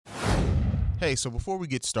Hey, so before we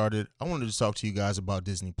get started, I wanted to talk to you guys about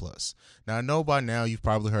Disney Plus. Now, I know by now you've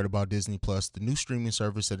probably heard about Disney Plus, the new streaming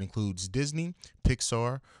service that includes Disney,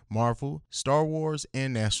 Pixar, Marvel, Star Wars,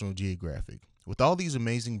 and National Geographic. With all these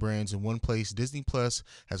amazing brands in one place, Disney Plus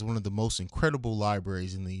has one of the most incredible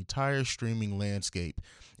libraries in the entire streaming landscape,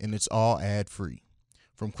 and it's all ad-free.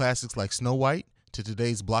 From classics like Snow White to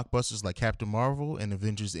today's blockbusters like Captain Marvel and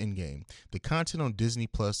Avengers Endgame, the content on Disney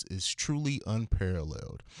Plus is truly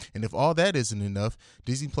unparalleled. And if all that isn't enough,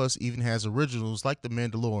 Disney Plus even has originals like The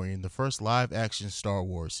Mandalorian, the first live-action Star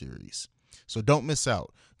Wars series. So don't miss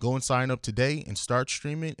out. Go and sign up today and start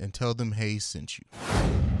streaming and tell them Hayes sent you.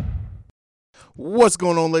 What's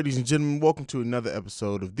going on, ladies and gentlemen? Welcome to another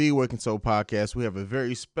episode of the Awakened Soul Podcast. We have a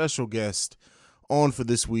very special guest on for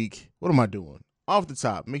this week. What am I doing? Off the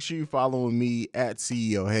top, make sure you're following me at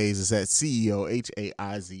CEO Hayes. It's at CEO Haize.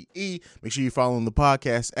 Make sure you're following the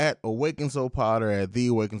podcast at Awaken Soul Pod or at The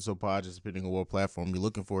Awaken Soul Pod, just depending on what platform you're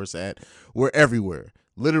looking for us at. We're everywhere,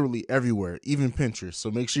 literally everywhere, even Pinterest.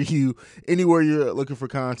 So make sure anywhere you're looking for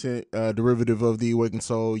content derivative of The Awaken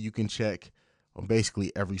Soul, you can check on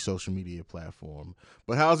basically every social media platform.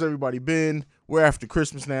 But how's everybody been? We're after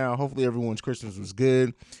Christmas now. Hopefully everyone's Christmas was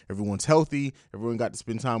good. Everyone's healthy. Everyone got to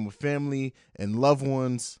spend time with family and loved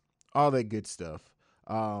ones, all that good stuff.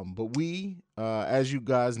 But we, as you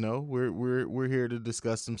guys know, we're here to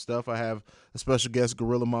discuss some stuff. I have a special guest,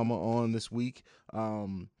 Gorilla Mama, on this week.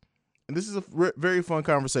 And this is a very fun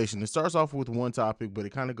conversation. It starts off with one topic, but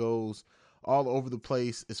it kind of goes all over the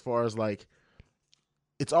place as far as like,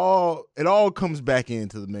 it all comes back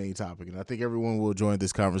into the main topic, and I think everyone will join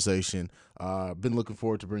this conversation. Been looking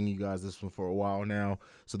forward to bringing you guys this one for a while now.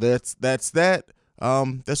 So that's that.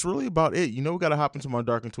 That's really about it. You know, we got to hop into my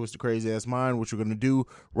dark and twisted crazy ass mind, which we're going to do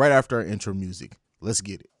right after our intro music. Let's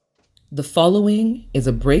get it. The following is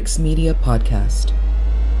a Breaks Media podcast.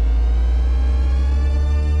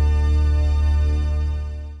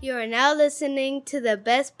 You are now listening to the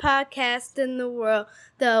best podcast in the world,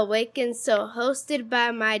 The Awakened Soul, hosted by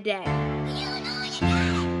my dad.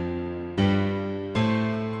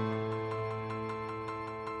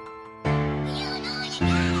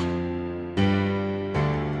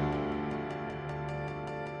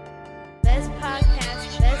 Best podcast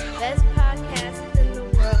in the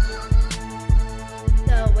world,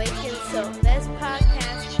 The Awakened Soul. Best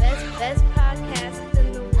podcast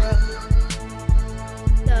in the world,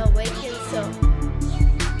 The Awakened Soul.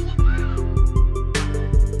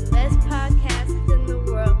 Best podcast in the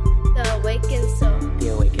world, The Awakened Soul. The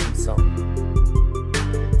Awakened Soul.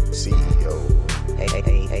 CEO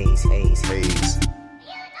Hayes.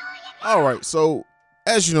 All right, so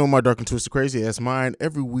as you know, my dark and twisted crazy ass mind,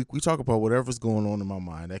 every week we talk about whatever's going on in my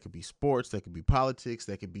mind. That could be sports, that could be politics,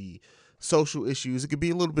 that could be social issues. It could be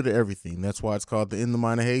a little bit of everything. That's why it's called the In the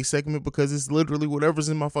Mind of Hayes segment, because it's literally whatever's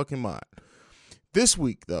in my fucking mind. This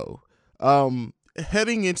week, though,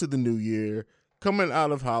 heading into the new year, coming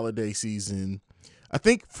out of holiday season, I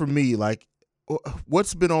think for me, like,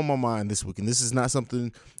 what's been on my mind this week, and this is not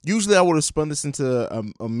something, usually I would have spun this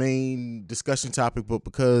into a main discussion topic, but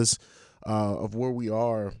because of where we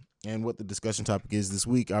are and what the discussion topic is this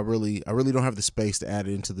week, I really don't have the space to add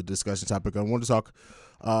it into the discussion topic. I want to talk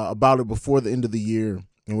about it before the end of the year,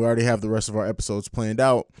 and we already have the rest of our episodes planned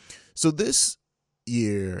out. So this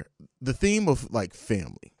year, the theme of like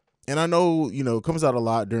family, and I know, you know, it comes out a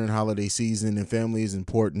lot during holiday season, and family is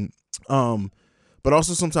important, but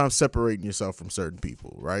also sometimes separating yourself from certain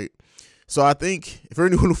people, right? So I think for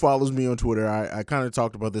anyone who follows me on Twitter, I kind of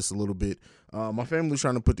talked about this a little bit. My family's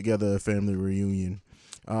trying to put together a family reunion,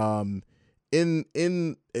 and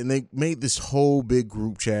they made this whole big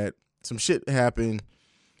group chat. Some shit happened.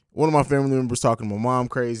 One of my family members talking to my mom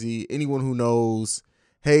crazy. Anyone who knows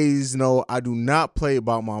Hayes, no, I do not play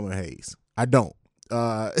about Mama Hayes. I don't.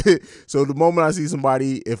 So the moment I see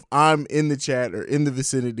somebody, if I'm in the chat or in the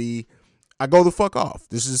vicinity, I go the fuck off.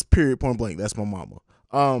 This is period, point blank. That's my mama.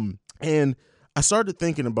 And I started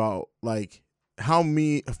thinking about like how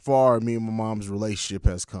far me and my mom's relationship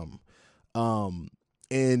has come.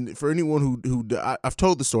 And for anyone who I've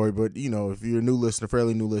told the story, but you know, if you're a new listener,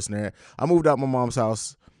 fairly new listener, I moved out my mom's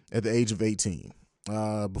house at the age of 18.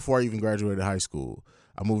 Before I even graduated high school,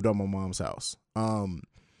 I moved out my mom's house.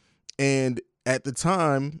 And at the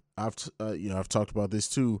time, I've talked about this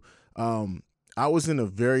too. I was in a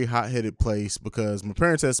very hot-headed place because my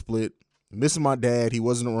parents had split, missing my dad. He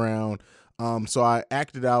wasn't around. So I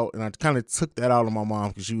acted out, and I kind of took that out on my mom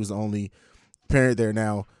because she was the only parent there.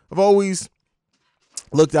 Now, I've always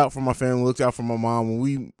looked out for my family, looked out for my mom.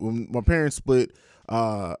 When my parents split,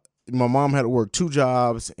 my mom had to work 2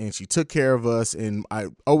 jobs and she took care of us. And I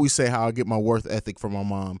always say how I get my worth ethic from my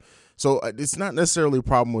mom. So it's not necessarily a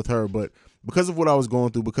problem with her, but because of what I was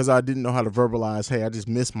going through, because I didn't know how to verbalize, hey, I just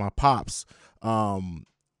miss my pops,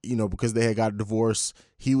 because they had got a divorce.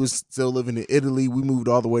 He was still living in Italy. We moved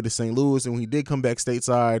all the way to St. Louis, and when he did come back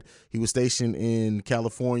stateside, he was stationed in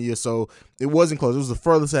California. So it wasn't close. It was the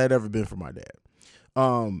furthest I had ever been from my dad.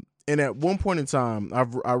 And at one point in time,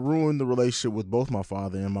 I ruined the relationship with both my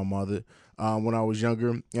father and my mother when I was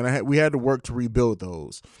younger, and we had to work to rebuild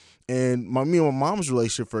those. And me and my mom's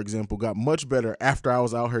relationship, for example, got much better after I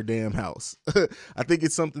was out her damn house. I think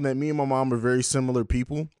it's something that me and my mom are very similar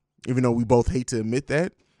people, even though we both hate to admit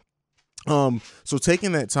that. So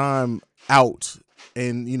taking that time out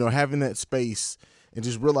and, having that space and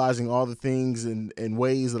just realizing all the things and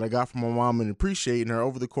ways that I got from my mom and appreciating her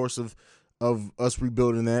over the course of us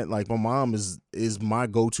rebuilding that. Like, my mom is my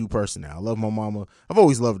go-to person now. I love my mama. I've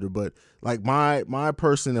always loved her, but like my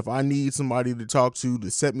person, if I need somebody to talk to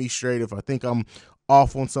set me straight, if I think I'm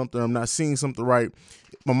off on something, I'm not seeing something right,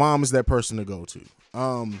 my mom is that person to go to.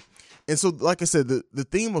 And so, like I said, the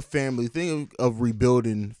theme of family, of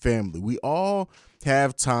rebuilding family, we all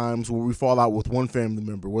have times where we fall out with one family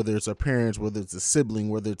member, whether it's our parents, whether it's a sibling,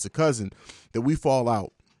 whether it's a cousin, that we fall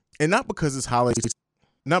out. And not because it's holiday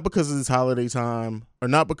time, or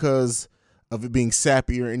not because of it being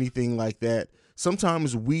sappy or anything like that.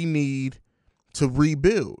 Sometimes we need to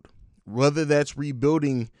rebuild, whether that's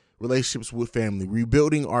rebuilding relationships with family,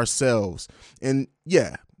 rebuilding ourselves. And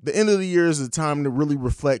yeah, the end of the year is a time to really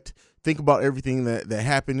reflect, think about everything that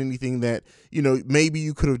happened, anything that, maybe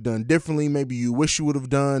you could have done differently, maybe you wish you would have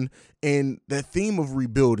done. And that theme of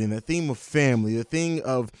rebuilding, that theme of family, the thing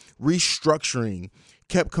of restructuring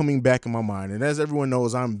kept coming back in my mind. And as everyone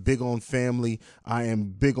knows, I'm big on family. I am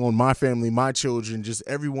big on my family, my children, just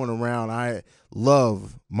everyone around. I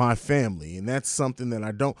love my family. And that's something that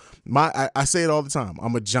I say it all the time.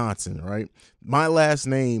 I'm a Johnson, right? My last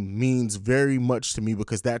name means very much to me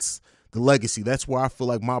because that's the legacy. That's where I feel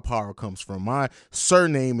like my power comes from. My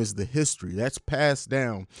surname is the history that's passed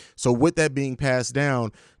down. So with that being passed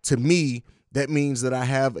down to me, that means that I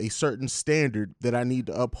have a certain standard that I need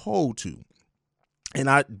to uphold to. And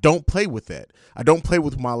I don't play with that. I don't play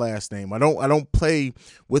with my last name. I don't play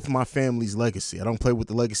with my family's legacy. I don't play with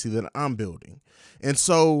the legacy that I'm building. And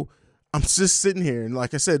so I'm just sitting here, and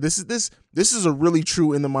like I said, this is a really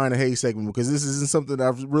true In the Mind of Hayes segment, because this isn't something that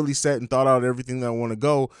I've really sat and thought out everything that I want to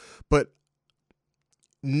go. But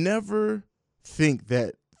never think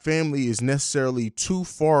that family is necessarily too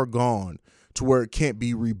far gone to where it can't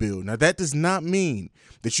be rebuilt. Now, that does not mean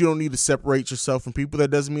that you don't need to separate yourself from people.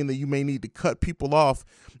 That doesn't mean that you may need to cut people off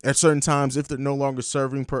at certain times if they're no longer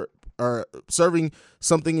serving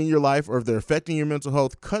something in your life, or if they're affecting your mental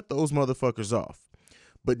health. Cut those motherfuckers off.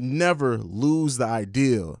 But never lose the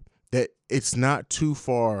idea that it's not too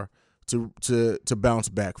far to bounce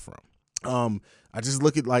back from. I just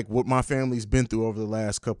look at like what my family's been through over the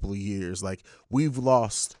last couple of years. Like, we've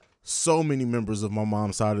lost so many members of my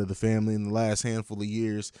mom's side of the family in the last handful of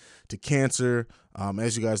years to cancer.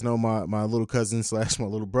 As you guys know, my little cousin / my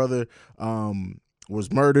little brother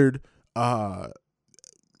was murdered. A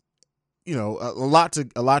lot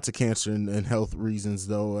to cancer and health reasons,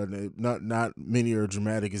 though, and not many are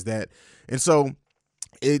dramatic as that. And so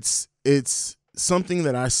it's something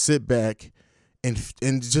that I sit back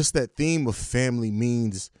and just that theme of family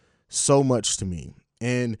means so much to me.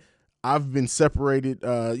 And I've been separated,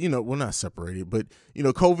 not separated, but,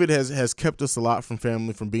 COVID has kept us a lot from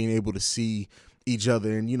family, from being able to see each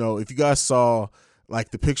other. And, if you guys saw like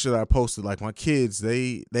the picture that I posted, like my kids,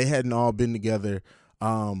 they hadn't all been together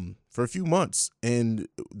for a few months, and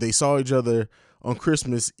they saw each other on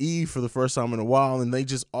Christmas Eve for the first time in a while. And they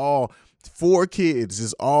just all 4 kids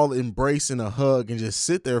just all embrace and a hug and just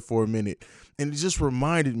sit there for a minute. And it just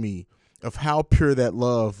reminded me of how pure that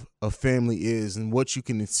love of family is and what you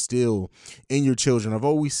can instill in your children. I've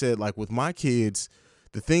always said, like, with my kids,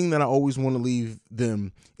 the thing that I always want to leave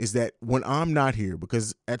them is that when I'm not here,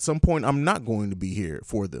 because at some point I'm not going to be here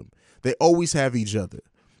for them, they always have each other.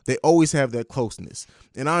 They always have that closeness.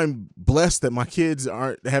 And I'm blessed that my kids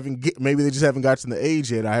maybe they just haven't gotten to the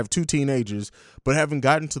age yet. I have 2 teenagers, but haven't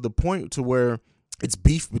gotten to the point to where it's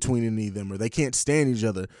beef between any of them or they can't stand each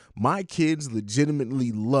other. My kids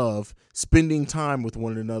legitimately love spending time with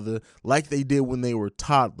one another like they did when they were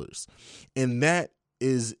toddlers. And that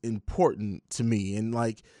is important to me. And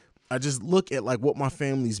like, I just look at like what my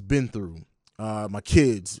family's been through. My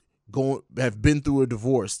kids have been through a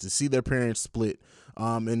divorce, to see their parents split,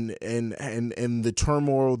 and the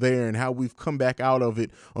turmoil there, and how we've come back out of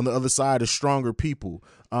it on the other side as stronger people.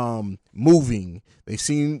 Moving, they've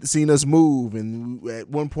seen us move, and at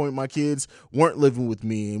one point my kids weren't living with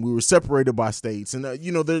me, and we were separated by states, and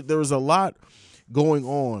there was a lot going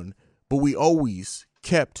on, but we always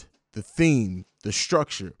kept the theme, the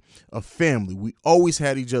structure of family. We always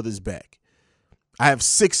had each other's back. I have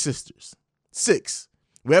 6 sisters. 6.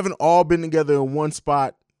 We haven't all been together in one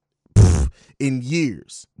spot in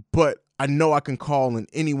years, but I know I can call on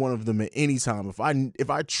any one of them at any time. If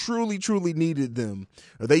I truly, truly needed them,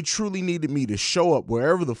 or they truly needed me to show up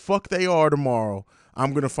wherever the fuck they are tomorrow,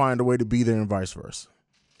 I'm going to find a way to be there, and vice versa.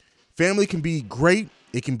 Family can be great.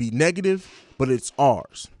 It can be negative, but it's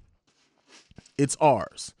ours. It's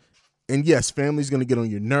ours. And yes, family's going to get on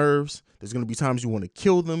your nerves. There's going to be times you want to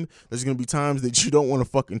kill them. There's going to be times that you don't want to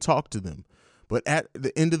fucking talk to them. But at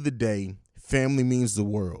the end of the day, family means the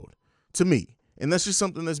world to me. And that's just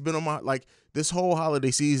something that's been on my, like, this whole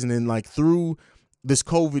holiday season, and like through this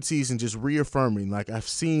COVID season, just reaffirming, like, I've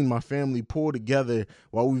seen my family pull together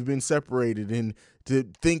while we've been separated, and to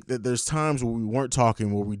think that there's times where we weren't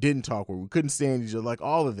talking, where we didn't talk, where we couldn't stand each other, like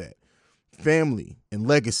all of that. Family and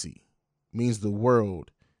legacy means the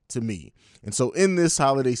world to me. And so in this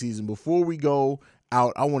holiday season, before we go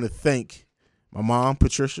out, I want to thank my mom,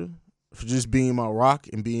 Patricia, for just being my rock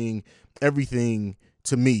and being everything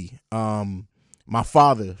to me. My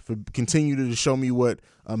father, for continuing to show me what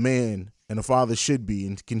a man and a father should be,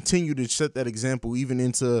 and continue to set that example even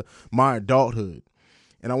into my adulthood.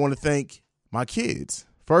 And I want to thank my kids.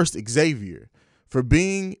 First, Xavier, for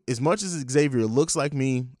being, as much as Xavier looks like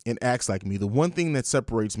me and acts like me, the one thing that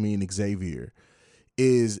separates me and Xavier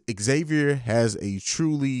is Xavier has a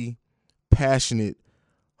truly passionate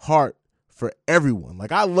heart for everyone.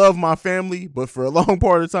 Like, I love my family, but for a long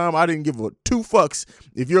part of the time, I didn't give a 2 fucks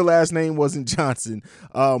if your last name wasn't Johnson.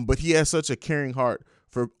 But he has such a caring heart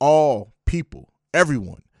for all people,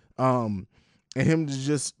 everyone. And him to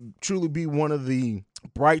just truly be one of the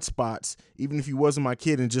bright spots, even if he wasn't my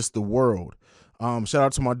kid, in just the world. Shout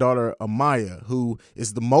out to my daughter, Amaya, who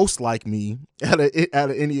is the most like me out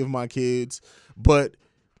of any of my kids, but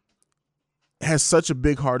has such a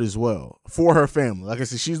big heart as well for her family. Like I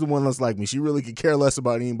said, she's the one that's like me. She really could care less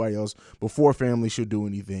about anybody else before family should do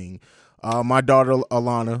anything. My daughter,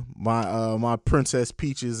 Alana, my princess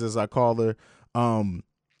Peaches, as I call her,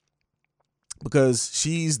 because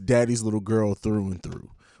she's daddy's little girl through and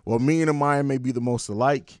through. Well, me and Amaya may be the most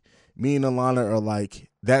alike. Me and Alana are like,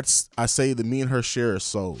 I say that me and her share a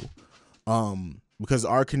soul, because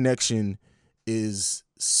our connection is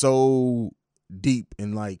so deep,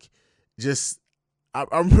 and like, just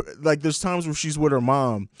I'm like, there's times where she's with her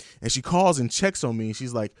mom and she calls and checks on me, and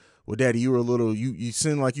she's like, well, Daddy, you were a little, you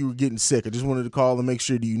seemed like you were getting sick. I just wanted to call and make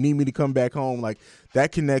sure, do you need me to come back home? Like,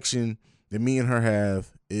 that connection that me and her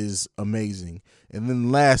have is amazing. And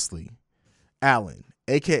then lastly, Alan,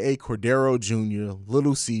 aka Cordero Jr.,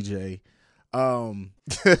 little CJ. I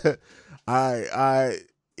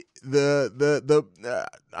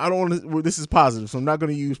don't want to, this is positive, so I'm not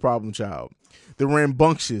going to use problem child. The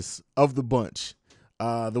rambunctious of the bunch,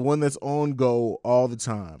 the one that's on go all the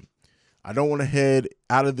time. I don't want to head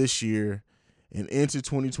out of this year and into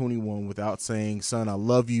 2021 without saying, son, I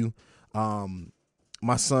love you.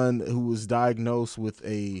 My son, who was diagnosed with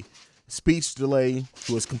a speech delay,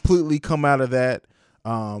 who has completely come out of that,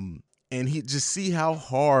 and he just see how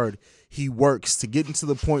hard he works to get into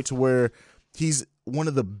the point to where he's one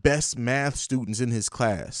of the best math students in his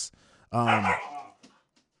class.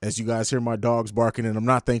 As you guys hear my dogs barking, and I'm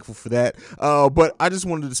not thankful for that. But I just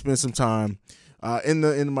wanted to spend some time in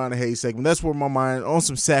the Mind of Hayes segment. That's where my mind on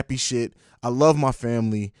some sappy shit. I love my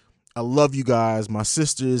family. I love you guys, my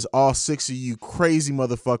sisters, all 6 of you crazy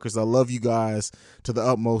motherfuckers. I love you guys to the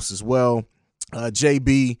utmost as well.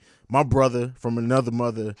 JB, my brother from another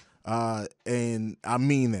mother. And I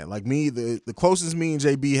mean that, like, me, the closest me and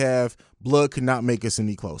JB have, blood could not make us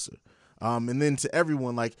any closer. And then to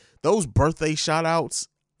everyone, like, those birthday shout outs,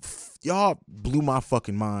 y'all blew my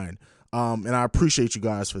fucking mind. And I appreciate you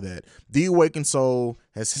guys for that. The Awakened Soul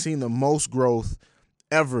has seen the most growth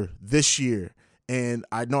ever this year. And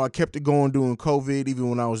I know I kept it going during COVID, even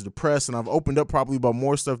when I was depressed, and I've opened up probably about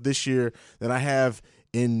more stuff this year than I have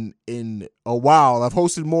in a while. I've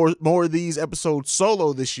hosted more of these episodes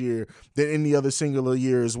solo this year than any other singular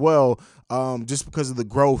year as well, just because of the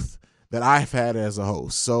growth that I've had as a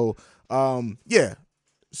host. So yeah,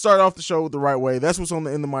 start off the show the right way. That's what's on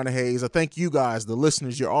the In the Mind of Haize. I thank you guys, the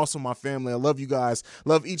listeners. You're also my family. I love you guys.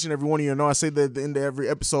 Love each and every one of you. I know I say that at the end of every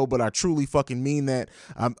episode, but I truly fucking mean that.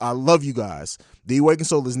 I love you guys. The Awakened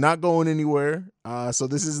Soul is not going anywhere. So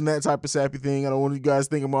this isn't that type of sappy thing. I don't want you guys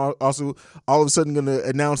to think I'm also all of a sudden going to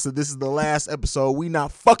announce that this is the last episode. We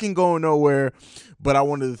not fucking going nowhere. But I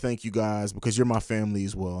wanted to thank you guys because you're my family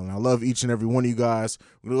as well. And I love each and every one of you guys.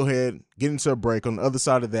 We'll go ahead, get into a break. On the other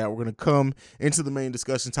side of that, we're going to come into the main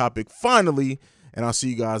discussion topic finally. And I'll see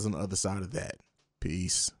you guys on the other side of that.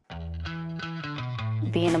 Peace.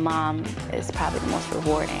 Being a mom is probably the most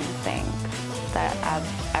rewarding thing that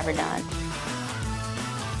I've ever done.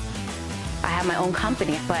 I have my own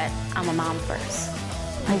company, but I'm a mom first.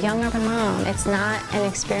 A young urban mom, it's not an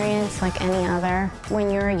experience like any other.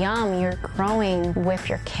 When you're young, you're growing with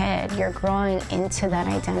your kid. You're growing into that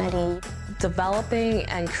identity. Developing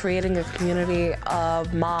and creating a community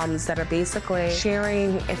of moms that are basically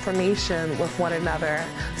sharing information with one another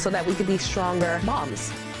so that we can be stronger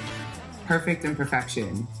moms. Perfect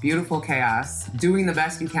imperfection, beautiful chaos, doing the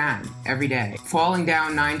best you can every day, falling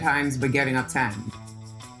down 9 times but getting up 10.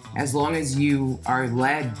 As long as you are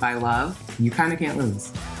led by love, you kind of can't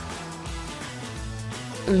lose.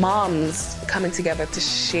 Moms coming together to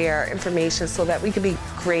share information so that we can be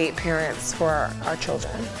great parents for our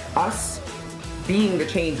children. Us being the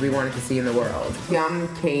change we wanted to see in the world.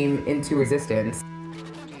 Yum came into existence.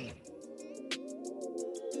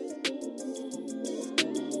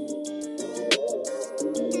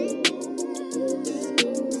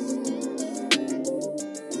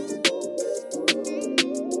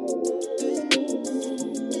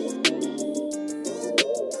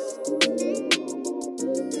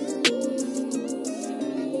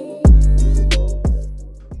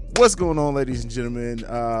 What's going on, ladies and gentlemen?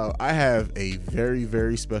 I have a very,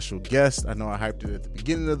 very special guest. I know I hyped it at the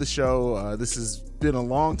beginning of the show. This has been a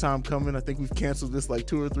long time coming. I think we've canceled this like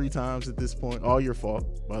 2 or 3 times at this point. All your fault,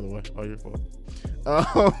 by the way. All your fault.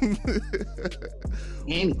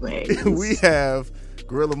 Anyway, we have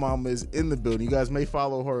Gorilla Mama is in the building. You guys may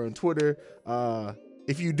follow her on Twitter.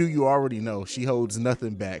 If you do, you already know she holds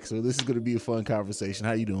nothing back. So this is going to be a fun conversation.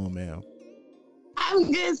 How you doing, ma'am?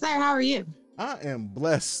 I'm good, sir. How are you? I am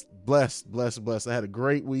blessed. I had a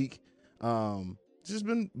great week. Just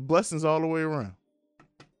been blessings all the way around.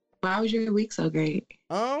 Why was your week so great?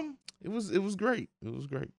 It was great. It was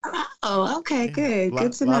great. Oh, okay, good.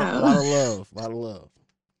 Good to know. Lot of love.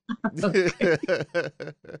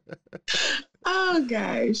 Oh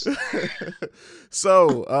gosh.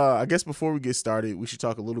 So I guess before we get started, we should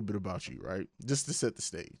talk a little bit about you, right? Just to set the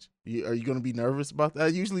stage. Are you going to be nervous about that? I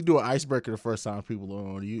usually do an icebreaker the first time people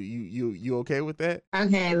are on. You okay with that?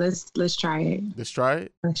 Okay, let's try it. Let's try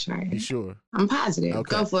it. Let's try it. You sure? I'm positive.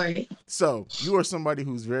 Okay. Go for it. So you are somebody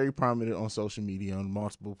who's very prominent on social media on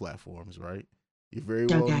multiple platforms, right? You're very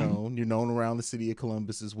well known. You're known around the city of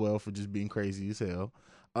Columbus as well for just being crazy as hell.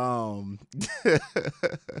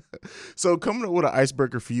 So coming up with an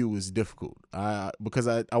icebreaker for you is difficult. Because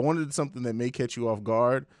I wanted something that may catch you off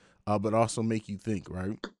guard, but also make you think,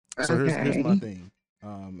 right? So here's my thing.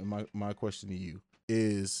 And my question to you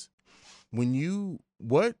is when you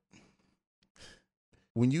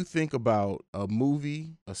think about a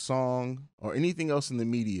movie, a song, or anything else in the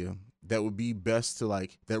media that would be best to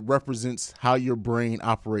that represents how your brain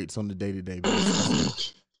operates on the day-to-day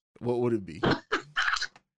basis, what would it be?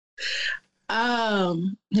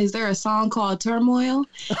 Is there a song called Turmoil?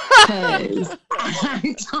 Because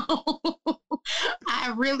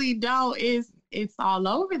I really don't. It's all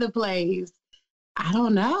over the place. I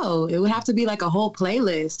don't know. It would have to be like a whole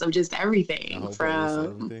playlist of just everything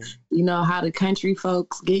from, how the country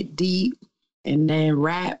folks get deep and then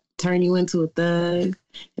rap turn you into a thug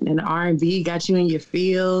and then the R&B got you in your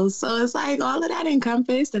feels. So it's like all of that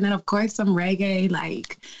encompassed. And then of course some reggae, I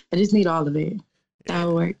just need all of it. That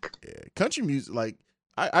would work. Yeah. Country music,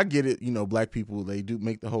 I get it. Black people, they do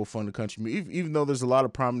make the whole fun of country music, even though there's a lot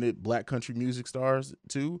of prominent black country music stars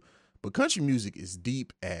too. But country music is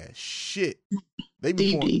deep as shit.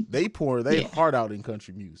 They pour their heart out in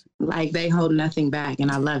country music. Like they hold nothing back,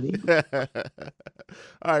 and I love it.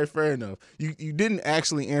 All right, fair enough. You didn't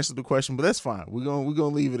actually answer the question, but that's fine. We're gonna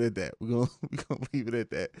leave it at that. We're gonna leave it at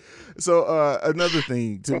that. So another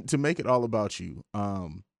thing to make it all about you.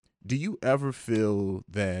 Do you ever feel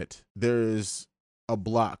that there's a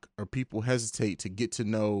block or people hesitate to get to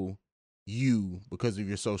know you because of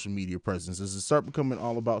your social media presence? Does it start becoming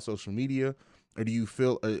all about social media, or do you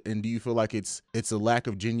feel like it's a lack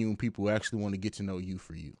of genuine people who actually want to get to know you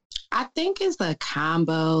for you? I think it's a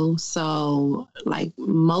combo. So like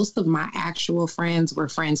most of my actual friends were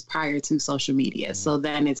friends prior to social media. So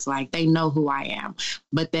then it's like they know who I am.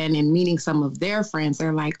 But then in meeting some of their friends,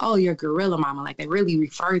 they're like, oh, you're Gorilla Mama. Like they really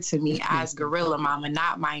refer to me as Gorilla Mama,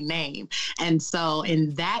 not my name. And so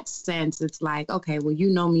in that sense, it's like, okay, well, you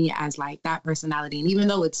know me as like that personality. And even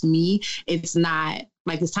though it's me, it's not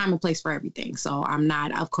like it's time and place for everything. So I'm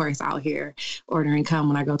not, of course, out here ordering cum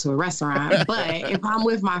when I go to a restaurant. But if I'm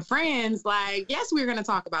with my friends, like, yes, we're going to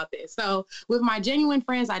talk about this. So with my genuine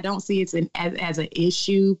friends, I don't see it as an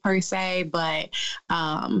issue per se. But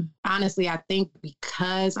honestly, I think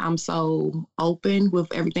because I'm so open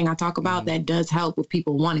with everything I talk about, that does help with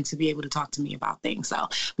people wanting to be able to talk to me about things. So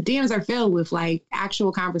the DMs are filled with like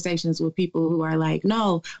actual conversations with people who are like,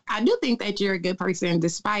 no, I do think that you're a good person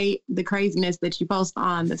despite the craziness that you post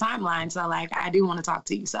on the timeline. So like I do want to talk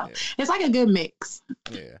to you. So it's like a good mix.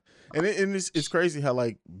 Yeah. And it's crazy how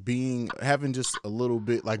like having just a little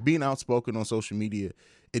bit like being outspoken on social media,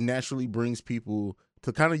 it naturally brings people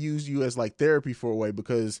to kind of use you as like therapy for a way,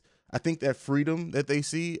 because I think that freedom that they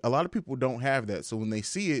see, a lot of people don't have that. So when they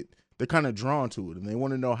see it, they're kind of drawn to it and they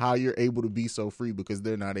want to know how you're able to be so free because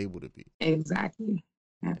they're not able to be. Exactly.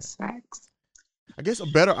 That's facts. I guess a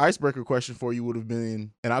better icebreaker question for you would have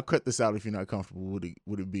been, and I'll cut this out if you're not comfortable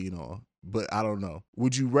with it being on, but I don't know.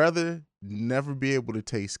 Would you rather never be able to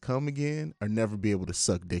taste cum again or never be able to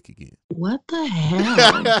suck dick again? What the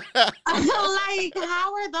hell? Like,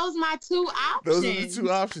 how are those my two options? Those are the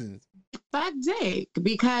two options. Suck dick,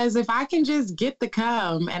 because if I can just get the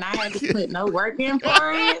cum and I had to put no work in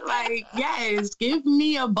for it, like, yes, give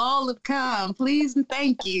me a bowl of cum, please and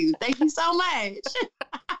thank you. Thank you so much.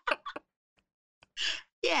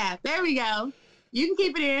 Yeah, there we go. You can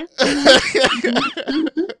keep it in.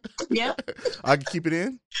 Yep. I can keep it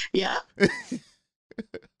in? Yeah.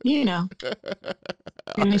 You know.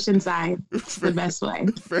 Finish inside. The best way.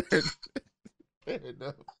 Fair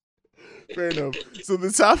enough. Fair enough. So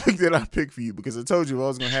the topic that I picked for you, because I told you if I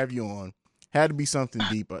was going to have you on, had to be something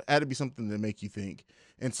deeper. Had to be something that make you think.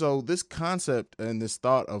 And so this concept and this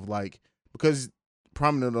thought of like, because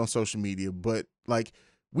prominent on social media, but like,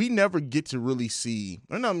 we never get to really see,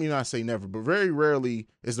 and I mean, I say never, but very rarely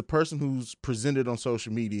is the person who's presented on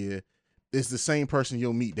social media is the same person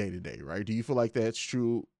you'll meet day to day, right? Do you feel like that's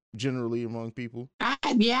true generally among people?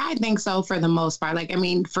 Yeah, I think so for the most part. Like, I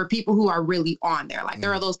mean, for people who are really on there, like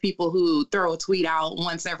there are those people who throw a tweet out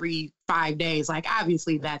once every 5 days. Like,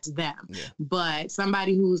 obviously that's them. Yeah. But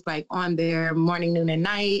somebody who's like on there morning, noon, and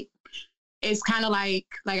night, it's kind of like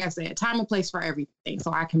I said, time and place for everything.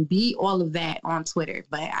 So I can be all of that on Twitter,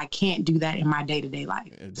 but I can't do that in my day-to-day life.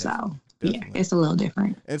 Yeah, definitely. Yeah, it's a little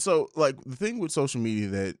different. And so like the thing with social media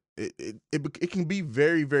that it can be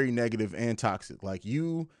very, very negative and toxic. Like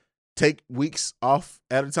you take weeks off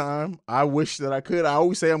at a time. I wish that I could. I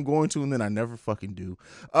always say I'm going to, and then I never fucking do.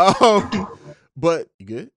 But you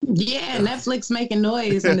good? Yeah, Netflix making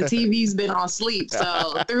noise and the TV's been on sleep,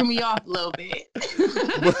 so it threw me off a little bit.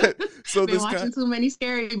 But so been watching too many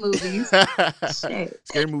scary movies. Shit.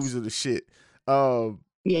 Scary movies are the shit.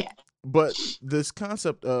 Yeah. But this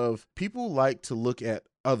concept of people like to look at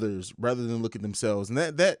others rather than look at themselves, and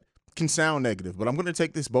that can sound negative, but I'm going to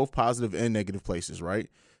take this both positive and negative places, right?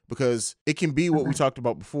 Because it can be what we talked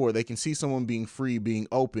about before. They can see someone being free, being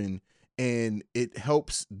open, and it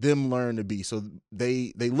helps them learn to be. So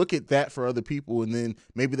they look at that for other people, and then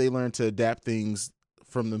maybe they learn to adapt things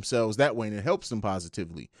from themselves that way, and it helps them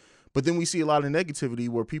positively. But then we see a lot of negativity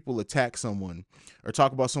where people attack someone or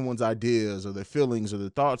talk about someone's ideas or their feelings or their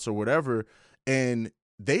thoughts or whatever, and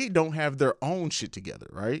they don't have their own shit together,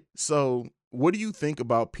 right? So what do you think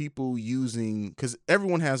about people using, because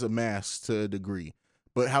everyone has a mask to a degree,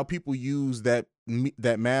 but how people use that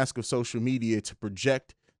mask of social media to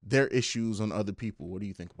project their issues on other people? What do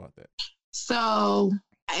you think about that? So,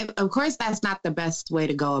 of course, that's not the best way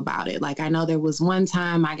to go about it. Like, I know there was one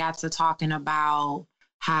time I got to talking about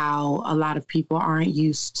how a lot of people aren't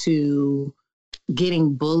used to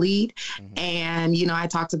getting bullied. Mm-hmm. And, you know, I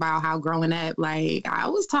talked about how growing up, like, I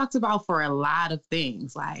was talked about for a lot of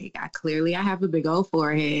things. Like, I have a big old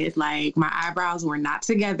forehead. Like, my eyebrows were not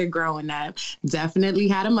together growing up. Definitely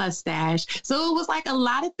had a mustache. So it was like a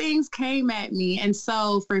lot of things came at me. And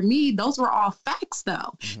so for me, those were all facts, though.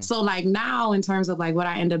 Mm-hmm. So, like, now in terms of, like, what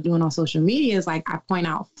I end up doing on social media is, like, I point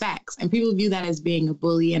out facts. And people view that as being a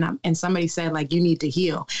bully. And somebody said, like, you need to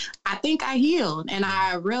heal. I think I healed. And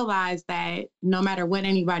I realized that no matter what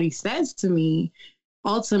anybody says to me,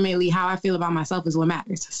 ultimately how I feel about myself is what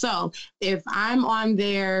matters. So if I'm on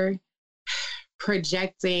there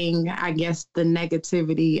projecting, I guess, the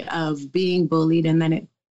negativity of being bullied, and then it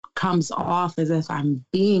comes off as if I'm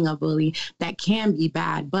being a bully, that can be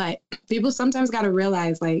bad. But people sometimes got to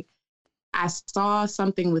realize, like, I saw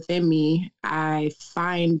something within me. I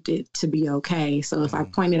find it to be okay. So if I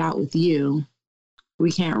point it out with you,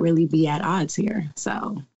 we can't really be at odds here.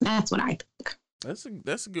 So that's what I think.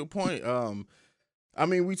 That's a good point. I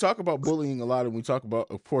mean, we talk about bullying a lot, and we talk about,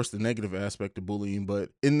 of course, the negative aspect of bullying. But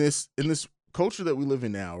in this culture that we live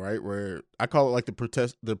in now, right, where I call it like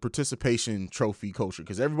the participation trophy culture,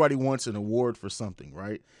 because everybody wants an award for something,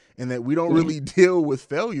 right? And that we don't really deal with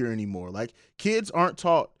failure anymore. Like, kids aren't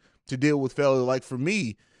taught to deal with failure. Like, for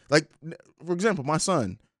me, like, for example, my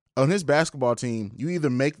son on his basketball team, you either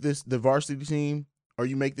make the varsity team or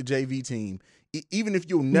you make the JV team. Even if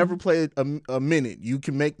you'll never play a minute, you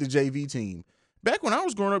can make the JV team. Back when I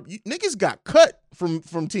was growing up, niggas got cut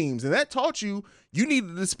from teams, and that taught you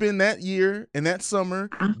needed to spend that year and that summer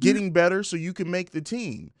getting better so you can make the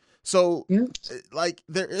team. So, like,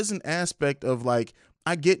 there is an aspect of, like,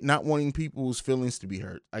 I get not wanting people's feelings to be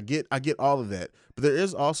hurt. I get all of that. But there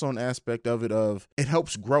is also an aspect of it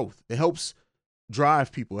helps growth. It helps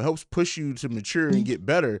drive people. It helps push you to mature and get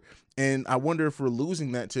better. And I wonder if we're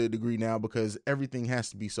losing that to a degree now because everything has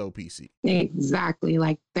to be so PC. Exactly.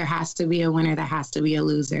 Like, there has to be a winner, there has to be a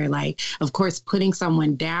loser. Like, of course, putting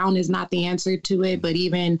someone down is not the answer to it. But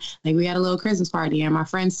even, like, we had a little Christmas party and my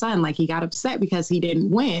friend's son, like, he got upset because he didn't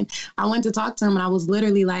win. I went to talk to him and I was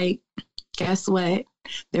literally like, guess what?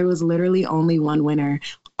 There was literally only one winner.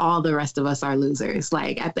 All the rest of us are losers.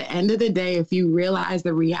 Like, at the end of the day, if you realize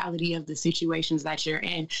the reality of the situations that you're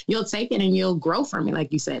in, you'll take it and you'll grow from it.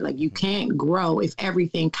 Like you said, like, you can't grow if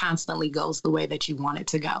everything constantly goes the way that you want it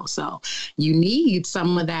to go. So you need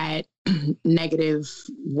some of that negative,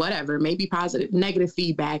 whatever, maybe positive, negative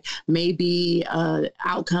feedback, maybe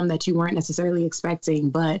outcome that you weren't necessarily expecting,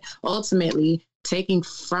 but ultimately taking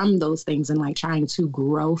from those things and, like, trying to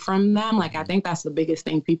grow from them. Like, I think that's the biggest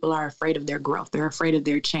thing. People are afraid of their growth. They're afraid of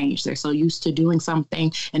their change. They're so used to doing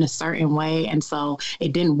something in a certain way. And so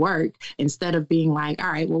it didn't work. Instead of being like,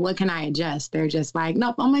 all right, well, what can I adjust? They're just like,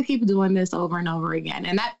 nope, I'm going to keep doing this over and over again.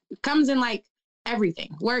 And that comes in, like,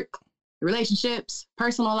 everything: work, relationships,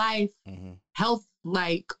 personal life, health,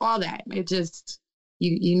 like, all that. It just,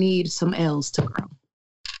 you need some L's to grow.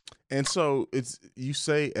 And so you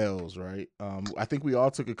say L's, right? I think we all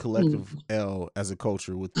took a collective L as a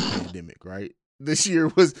culture with the pandemic, right? This year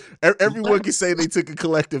was, everyone can say they took a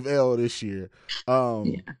collective L this year.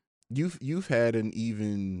 You've had an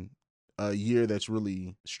even year that's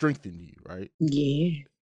really strengthened you, right? Yeah,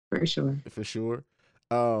 for sure. For sure.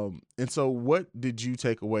 And so what did you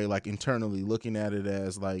take away, like, internally, looking at it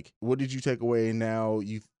as, like, what did you take away? And now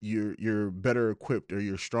you're better equipped, or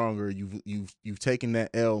you're stronger. You've taken that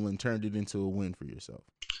L and turned it into a win for yourself.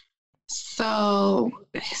 So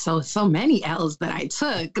many L's that I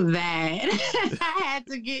took that I had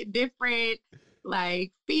to get different,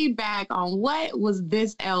 like, feedback on what was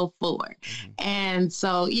this L for. And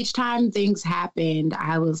so each time things happened,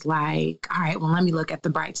 I was like, all right, well, let me look at the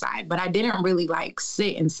bright side. But I didn't really, like,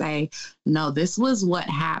 sit and say, no, this was what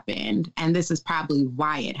happened, and this is probably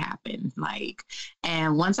why it happened. Like,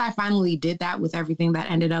 and once I finally did that with everything that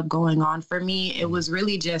ended up going on for me, it was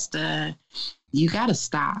really just you got to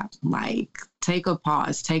stop, like, take a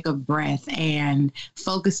pause, take a breath, and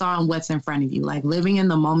focus on what's in front of you. Like, living in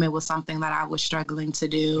the moment was something that I was struggling to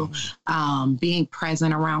do. Being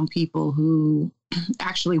present around people who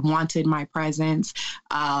actually wanted my presence,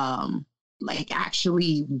 like,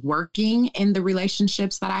 actually working in the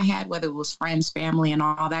relationships that I had, whether it was friends, family, and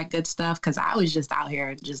all that good stuff, because I was just out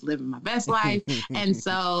here just living my best life. And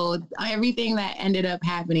so everything that ended up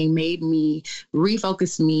happening made me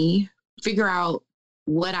refocus me, figure out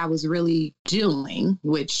what I was really doing,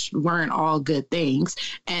 which weren't all good things,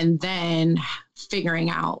 and then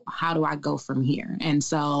figuring out how do I go from here. And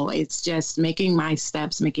so it's just making my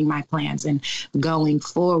steps, making my plans, and going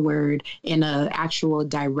forward in a actual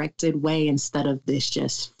directed way instead of this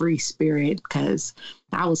just free spirit, because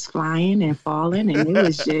I was flying and falling and it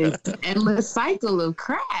was just an endless cycle of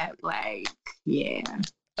crap. Like, yeah.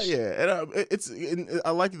 Yeah, and I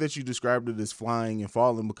like that you described it as flying and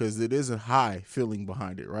falling, because it is a high feeling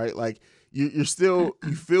behind it, right? Like, you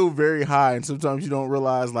feel very high, and sometimes you don't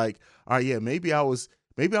realize, like, all right, yeah, maybe I was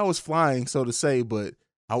flying, so to say, but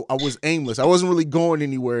I was aimless. I wasn't really going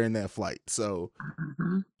anywhere in that flight. So,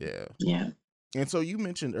 yeah. And so you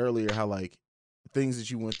mentioned earlier how, like, things that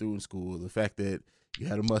you went through in school, the fact that you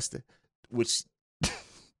had a mustache, which.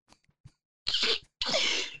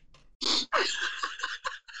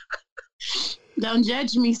 Don't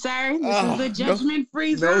judge me, sir. This is a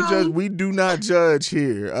judgment-free zone. No judge. We do not judge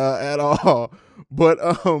here at all. But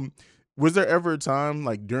Was there ever a time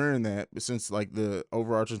like during that, since like the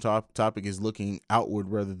overarching topic is looking outward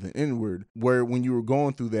rather than inward, where when you were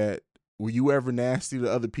going through that, were you ever nasty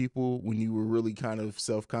to other people when you were really kind of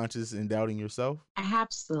self-conscious and doubting yourself?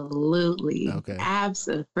 Absolutely. Okay.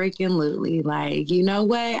 Absolutely. Like, you know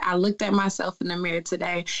what? I looked at myself in the mirror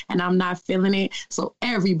today and I'm not feeling it. So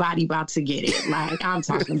everybody about to get it. Like, I'm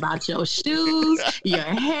talking about your shoes, your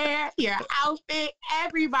hair, your outfit.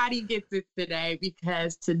 Everybody gets it today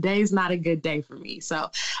because today's not a good day for me.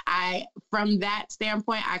 So from that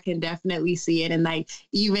standpoint, I can definitely see it. And like,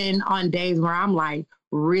 even on days where I'm like,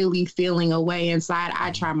 really feeling away inside,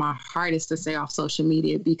 I try my hardest to stay off social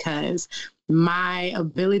media because my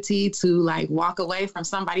ability to like walk away from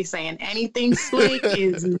somebody saying anything slick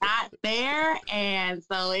is not there. And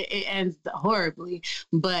so it ends horribly.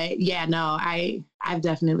 But yeah, no, I've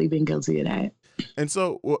definitely been guilty of that. And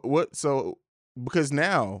so so because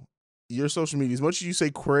now your social media, as much as you say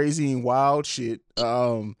crazy and wild shit,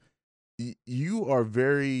 you are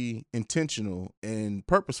very intentional and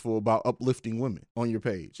purposeful about uplifting women on your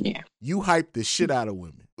page. Yeah. You hype the shit out of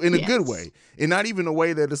women in a good way, and not even a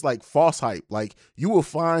way that it's like false hype. Like, you will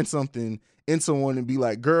find something in someone and be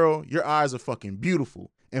like, girl, your eyes are fucking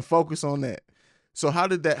beautiful, and focus on that. So how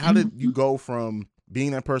did you go from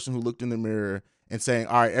being that person who looked in the mirror and saying,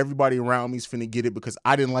 all right, everybody around me is finna get it because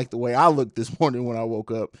I didn't like the way I looked this morning when I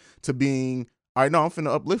woke up, to being, all right, no, I'm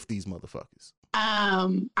finna uplift these motherfuckers?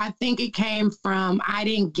 I think it came from, I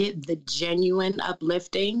didn't get the genuine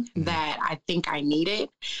uplifting that I think I needed.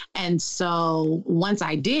 And so once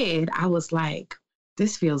I did, I was like,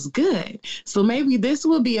 this feels good. So maybe this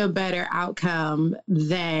will be a better outcome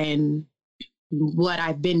than what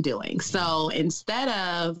I've been doing. So instead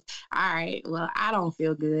of, all right, well, I don't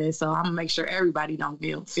feel good, so I'm gonna make sure everybody don't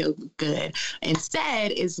feel good.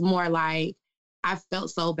 Instead, it's more like, I felt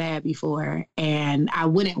so bad before, and I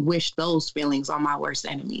wouldn't wish those feelings on my worst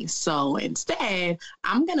enemies. So instead,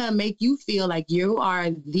 I'm going to make you feel like you are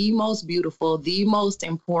the most beautiful, the most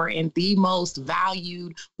important, the most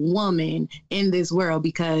valued woman in this world,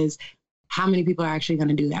 because how many people are actually going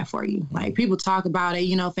to do that for you? Like, people talk about it,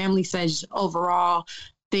 you know, family says overall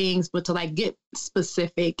things, but to like get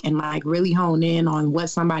specific and like really hone in on what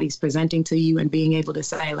somebody's presenting to you and being able to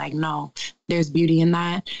say like, no, there's beauty in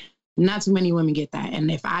that. Not too many women get that. And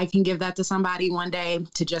if I can give that to somebody one day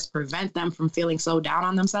to just prevent them from feeling so down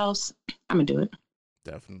on themselves, I'm going to do it.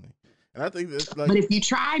 Definitely. And I think that's like, but if you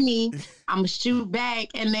try me, I'm going to shoot back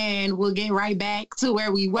and then we'll get right back to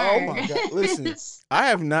where we were. Oh my God. Listen, I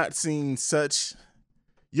have not seen such,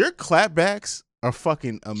 your clapbacks are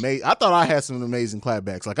fucking amazing. I thought I had some amazing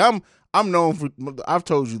clapbacks. Like, I'm known for, I've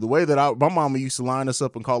told you, the way that my mama used to line us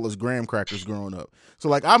up and call us graham crackers growing up. So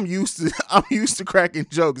like, I'm used to cracking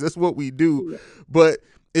jokes. That's what we do. But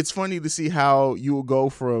it's funny to see how you will go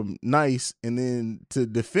from nice and then to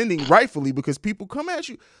defending rightfully, because people come at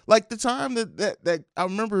you. Like the time that I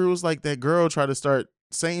remember, it was like that girl tried to start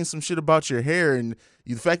saying some shit about your hair and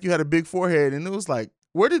the fact you had a big forehead. And it was like,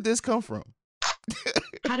 where did this come from?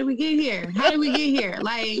 How did we get here? How did we get here?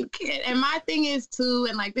 Like, and my thing is too,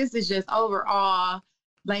 and like, this is just overall,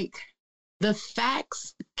 like, the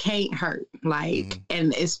facts can't hurt. Like,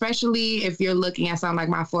 and especially if you're looking at something like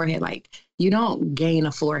my forehead, like, you don't gain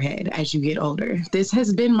a forehead as you get older. This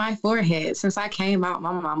has been my forehead since I came out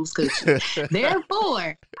my mama's coochie.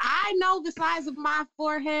 Therefore, I know the size of my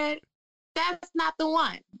forehead. That's not the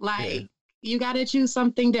one. Like, you got to choose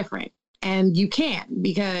something different. And you can't,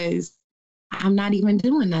 because I'm not even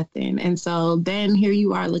doing nothing. And so then here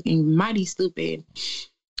you are looking mighty stupid.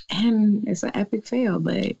 And it's an epic fail,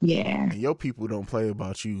 but yeah. And your people don't play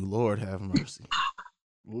about you. Lord have mercy.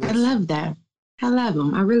 I love that. I love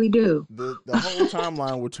them. I really do. The whole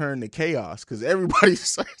timeline will turn to chaos because everybody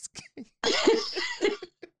starts.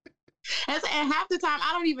 And half the time,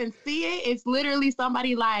 I don't even see it. It's literally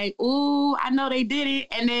somebody like, ooh, I know they did it.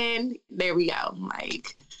 And then there we go.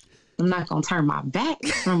 Like, I'm not going to turn my back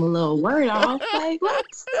from a little word off. Like, what?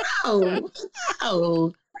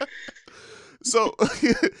 No. So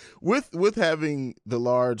with having the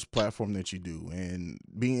large platform that you do and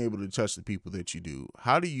being able to touch the people that you do,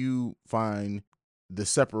 how do you find the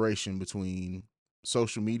separation between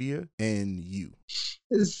social media and you?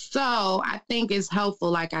 So I think it's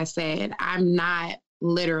helpful. Like I said, I'm not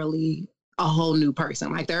literally a whole new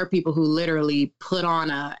person. Like, there are people who literally put on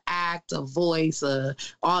a act, a voice,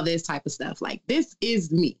 all this type of stuff. Like, this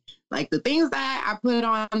is me. Like, the things that I put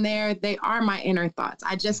on there, they are my inner thoughts.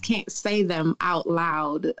 I just can't say them out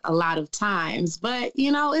loud a lot of times. But,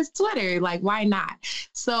 you know, it's Twitter. Like, why not?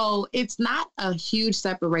 So it's not a huge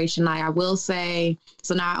separation. Like, I will say,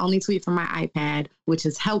 so now I only tweet from my iPad, which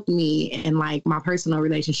has helped me in, like, my personal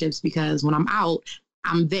relationships, because when I'm out,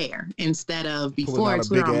 I'm there instead of before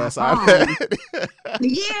Twitter on my phone.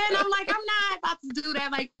 Yeah, and I'm like, I'm not about to do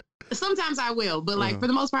that. Like, sometimes I will, but like for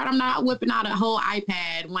the most part, I'm not whipping out a whole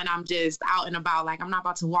iPad when I'm just out and about. Like, I'm not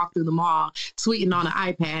about to walk through the mall tweeting on an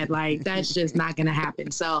iPad. Like, that's just not going to happen.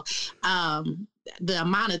 So the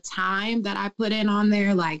amount of time that I put in on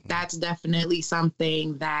there, like, that's definitely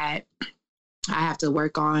something that I have to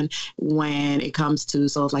work on when it comes to,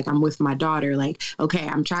 so if like I'm with my daughter, like, okay,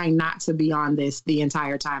 I'm trying not to be on this the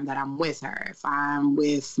entire time that I'm with her. If I'm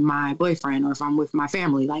with my boyfriend or if I'm with my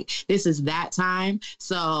family, like, this is that time.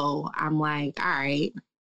 So I'm like, all right,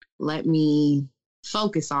 let me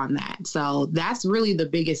focus on that. So that's really the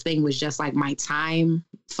biggest thing, was just like my time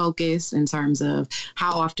focus in terms of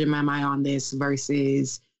how often am I on this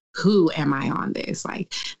versus who am I on this?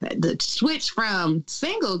 Like, the switch from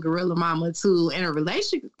single gorilla mama to in a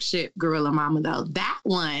relationship gorilla mama, though, that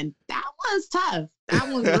was tough. That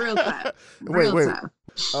was real tough. Real tough.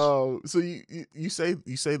 So you say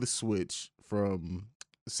the switch from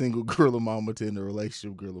single gorilla mama to in a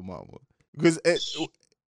relationship gorilla mama, because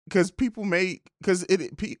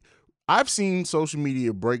I've seen social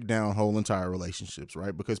media break down whole entire relationships,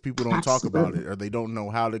 right? Because people don't talk about it, or they don't know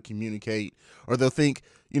how to communicate, or they'll think,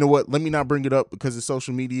 you know what, let me not bring it up because it's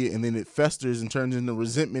social media, and then it festers and turns into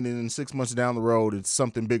resentment, and then 6 months down the road, it's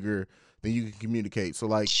something bigger than you can communicate. So,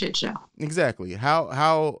 like, shit show. Exactly.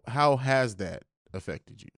 How has that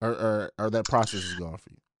affected you, or that process has gone for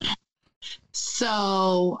you?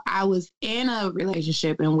 So I was in a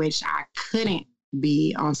relationship in which I couldn't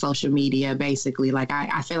be on social media, basically. Like,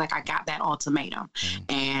 I feel like I got that ultimatum.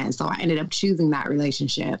 And so I ended up choosing that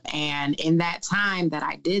relationship. And in that time that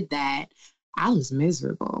I did that, I was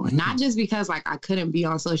miserable. Not just because like I couldn't be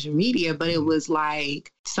on social media, but it was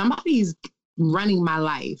like somebody's running my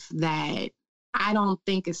life that I don't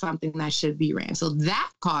think is something that should be ran. So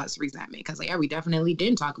that caused resentment, because like, yeah, we definitely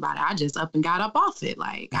didn't talk about it. I just up and got up off it.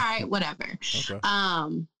 Like, all right, whatever. Okay.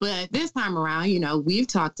 But this time around, you know, we've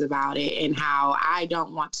talked about it and how I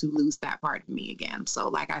don't want to lose that part of me again. So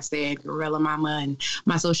like I said, Gorilla Mama and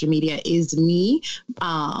my social media is me.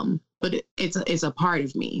 But it's a part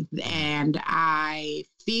of me. And I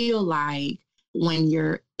feel like when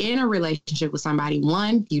you're in a relationship with somebody,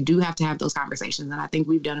 one, you do have to have those conversations. And I think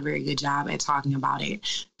we've done a very good job at talking about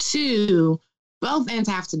it. Two, both ends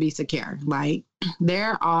have to be secure. Like,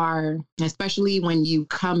 there are, especially when you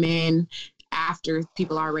come in after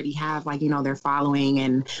people already have, like, you know, their following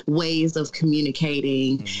and ways of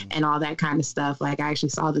communicating and all that kind of stuff. Like, I actually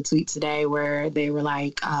saw the tweet today where they were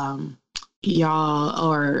like, y'all,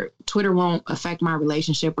 or Twitter won't affect my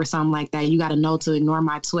relationship or something like that. You got to know to ignore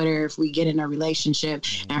my Twitter if we get in a relationship.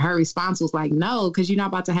 And her response was like, no, because you're not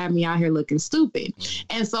about to have me out here looking stupid.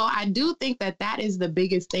 And so I do think that that is the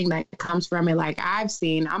biggest thing that comes from it. Like, I'm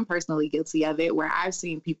personally guilty of it, where I've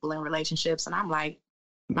seen people in relationships and I'm like,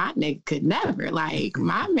 my nigga could never, like,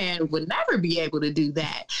 my man would never be able to do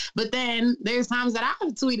that. But then there's times that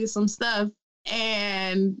I've tweeted some stuff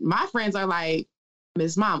and my friends are like,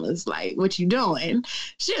 Miss Mama's like, what you doing?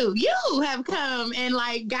 Shoot, you have come and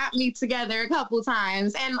like got me together a couple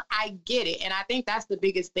times, and I get it. And I think that's the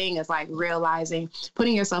biggest thing, is like realizing,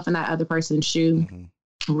 putting yourself in that other person's shoe,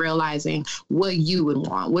 realizing what you would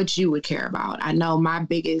want, what you would care about. I know my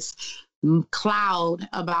biggest cloud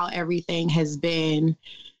about everything has been,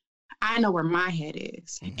 I know where my head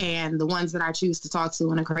is, and the ones that I choose to talk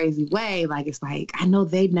to in a crazy way, like, it's like, I know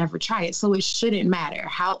they'd never try it, so it shouldn't matter.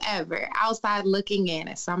 However, outside looking in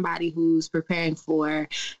as somebody who's preparing for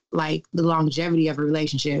like the longevity of a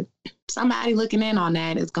relationship, somebody looking in on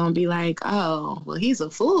that is going to be like, oh, well, he's a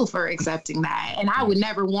fool for accepting that. And I would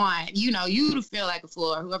never want, you know, you to feel like a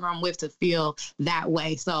fool, or whoever I'm with to feel that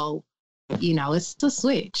way. So, you know, it's the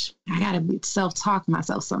switch. I gotta self-talk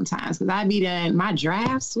myself sometimes, because I be done my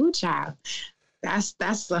drafts. Ooh, child,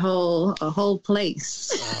 that's a whole place.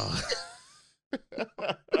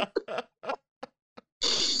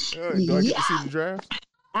 Do I get to see the draft?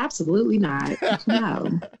 Absolutely not.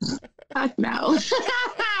 No, no.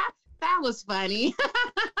 That was funny.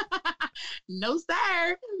 No,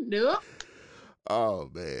 sir. Nope. Oh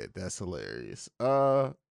man, that's hilarious.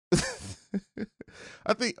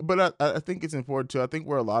 I think it's important too. I think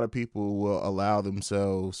where a lot of people will allow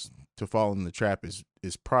themselves to fall in the trap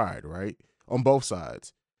is pride, right? on both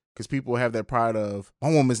sides. Because people have that pride of, my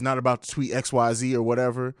woman's not about to tweet XYZ or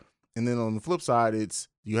whatever. And then on the flip side, it's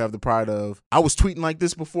you have the pride of, I was tweeting like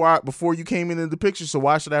this before you came into the picture, so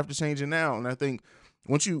why should I have to change it now? And I think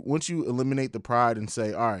once you eliminate the pride and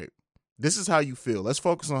say, all right, this is how you feel. Let's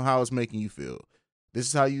focus on how it's making you feel. This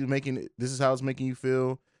is how it's making you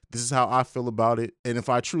feel. This is how I feel about it. And if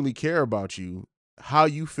I truly care about you, how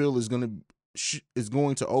you feel is going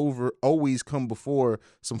to always come before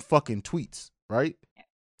some fucking tweets, right?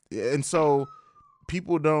 And so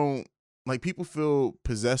people feel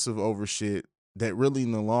possessive over shit that really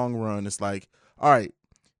in the long run, it's like, all right,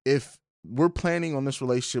 if we're planning on this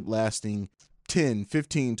relationship lasting 10,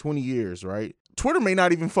 15, 20 years, right? Twitter may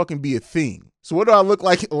not even fucking be a thing. So what do I look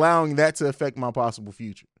like allowing that to affect my possible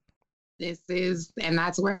future? And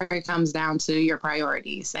that's where it comes down to your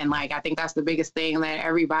priorities. And like, I think that's the biggest thing that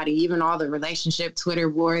everybody, even all the relationship Twitter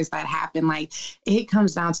wars that happen, like it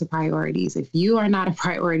comes down to priorities. If you are not a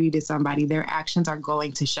priority to somebody, their actions are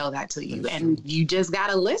going to show that to you. And you just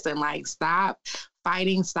got to listen, like stop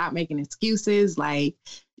fighting, stop making excuses. Like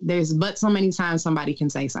there's but so many times somebody can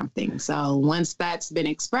say something. So once that's been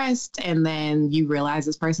expressed and then you realize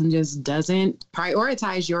this person just doesn't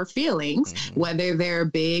prioritize your feelings, whether they're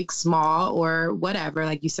big, small, or whatever,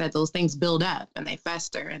 like you said, those things build up and they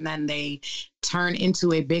fester and then they turn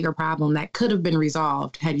into a bigger problem that could have been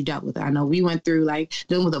resolved had you dealt with it. I know we went through like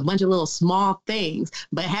dealing with a bunch of little small things,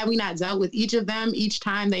 but had we not dealt with each of them each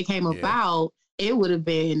time they came about, it would have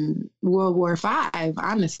been World War V,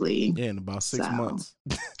 honestly. Yeah, in about 6 months.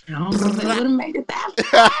 I don't know if it would have made it that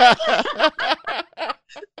far. I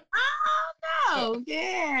don't know.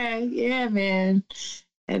 Yeah, man.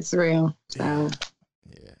 It's real. So.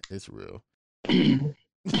 Yeah, it's real. I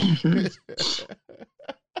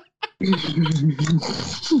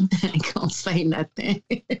ain't gonna say nothing.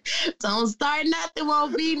 Don't start nothing,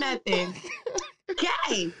 won't be nothing.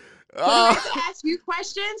 Okay. Do I get to ask you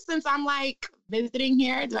questions since I'm like visiting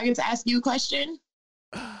here? Do I get to ask you a question?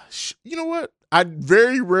 You know what? I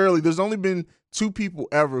very rarely, there's only been 2 people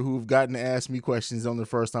ever who've gotten to ask me questions on the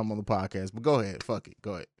first time on the podcast. But go ahead. Fuck it.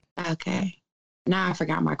 Go ahead. Okay. Now I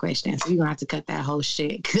forgot my question. So you're going to have to cut that whole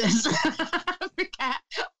shit because I forgot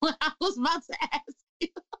what I was about to ask you.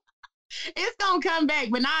 It's going to come back.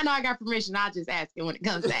 But now I know I got permission. I'll just ask it when it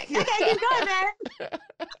comes back. Okay, keep going, man.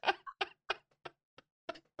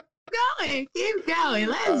 Keep going.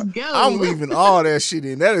 Let's go. I'm leaving all that shit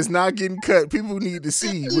in. That is not getting cut. People need to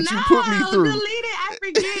see what you put me through. Delete it. I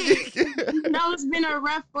forget. You know it's been a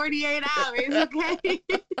rough 48 hours. Okay.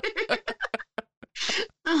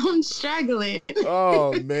 I'm struggling.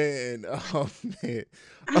 Oh man.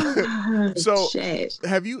 So shit.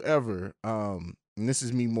 Have you ever? And this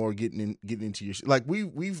is me more getting into your shit. Like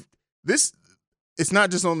we've this. It's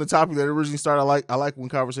not just on the topic that originally started. I like when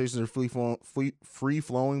conversations are free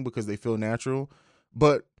flowing because they feel natural.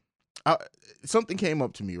 But something came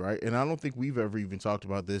up to me, right? And I don't think we've ever even talked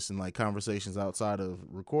about this in like conversations outside of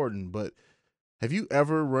recording. But have you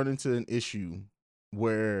ever run into an issue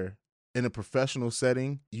where in a professional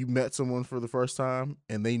setting you met someone for the first time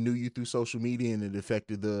and they knew you through social media and it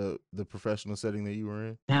affected the professional setting that you were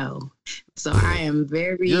in? No. So I am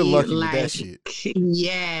very You're lucky with that shit.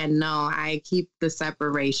 Yeah, no, I keep the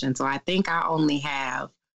separation. So I think I only have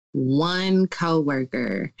one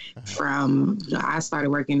coworker from, I started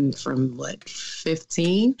working from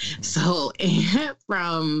 15? So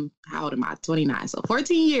from, how old am I? 29. So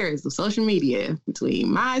 14 years of social media between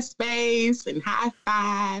MySpace and High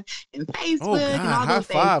Five and Facebook. Oh God, and all High those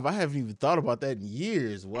Five. things. I haven't even thought about that in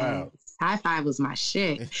years. Wow. High Five was my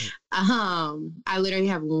shit. I literally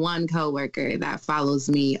have one coworker that follows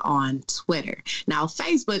me on Twitter. Now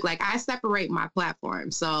Facebook, like I separate my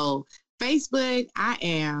platform. So Facebook, I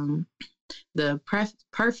am the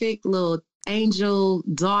perfect little angel,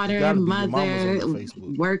 daughter, mother,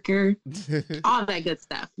 worker, all that good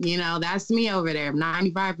stuff. You know, that's me over there.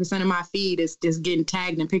 95% of my feed is just getting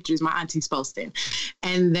tagged in pictures my auntie's posting.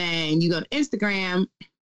 And then you go to Instagram,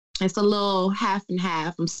 it's a little half and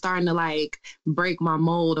half. I'm starting to like break my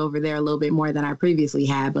mold over there a little bit more than I previously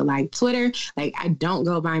had. But like Twitter, like I don't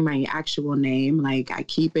go by my actual name. Like I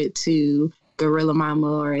keep it to Gorilla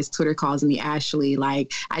Mama, or as Twitter calls me, Ashley.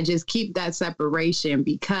 Like I just keep that separation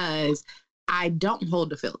because I don't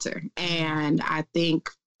hold the filter. And I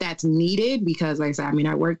think that's needed because, like I said, I mean,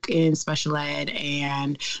 I work in special ed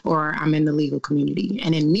or I'm in the legal community.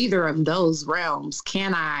 And in neither of those realms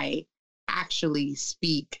can I actually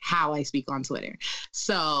speak how I speak on Twitter.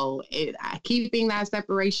 So keeping that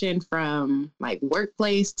separation from like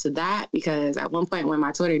workplace to that, because at one point when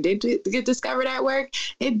my Twitter did get discovered at work,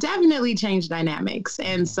 it definitely changed dynamics.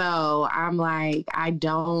 And so I'm like, I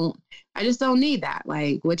don't I just don't need that.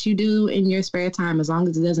 Like, what you do in your spare time, as long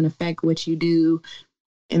as it doesn't affect what you do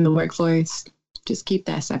in the workforce, just keep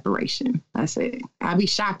that separation. That's it. I'll be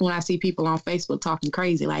shocked when I see people on Facebook talking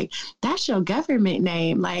crazy. Like, that's your government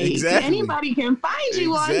name. Like, anybody can find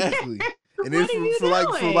you on there. And then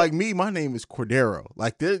for like me, my name is Cordero.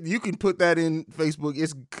 Like, you can put that in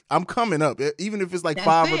Facebook. I'm coming up. Even if it's like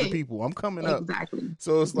 5 other people, I'm coming up. Exactly.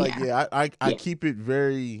 So it's like, I keep it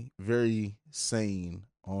very, very sane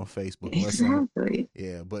on Facebook. Exactly.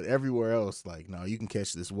 But everywhere else, like, no, you can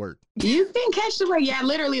catch this work. You can catch the work. Yeah,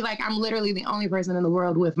 literally, like, I'm literally the only person in the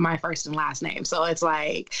world with my first and last name. So it's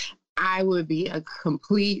like, I would be a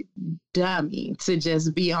complete dummy to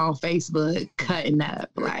just be on Facebook cutting up.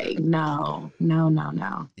 Like, no.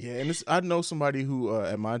 Yeah, and I know somebody who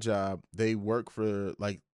at my job, they work for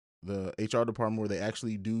like the HR department where they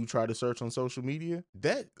actually do try to search on social media.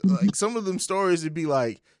 That like some of them stories would be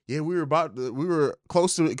like, yeah, we were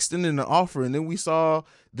close to extending the offer, and then we saw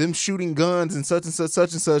them shooting guns and such and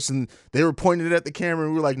such, and they were pointing it at the camera,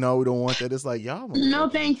 and we were like, no, we don't want that. It's like, y'all. No,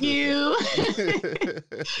 thank you.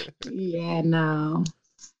 Yeah, no.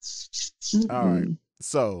 All right.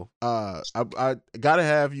 So, I gotta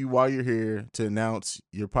have you while you're here to announce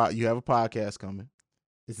you have a podcast coming.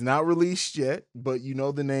 It's not released yet, but you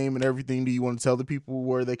know the name and everything. Do you want to tell the people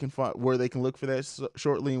where they can look for that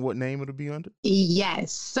shortly and what name it'll be under?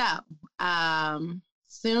 Yes. So,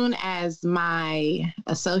 soon as my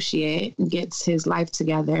associate gets his life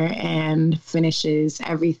together and finishes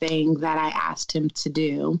everything that I asked him to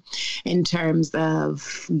do in terms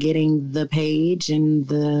of getting the page and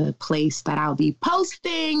the place that I'll be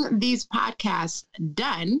posting these podcasts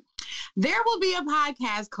done, there will be a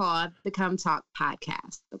podcast called the Come Talk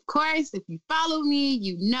Podcast. Of course, if you follow me,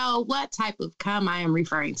 you know what type of come I am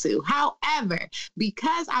referring to. However,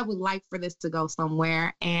 because I would like for this to go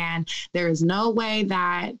somewhere, and there is no way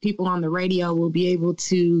that people on the radio will be able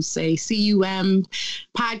to say CUM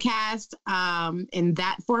podcast in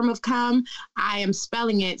that form of come, I am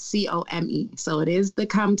spelling it COME. So it is the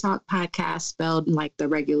Come Talk Podcast spelled like the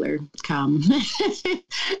regular come.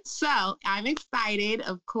 So I'm excited,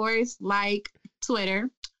 of course, like Twitter,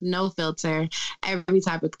 no filter, every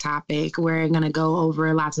type of topic. We're going to go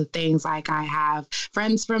over lots of things. Like, I have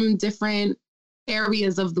friends from different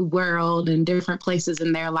areas of the world and different places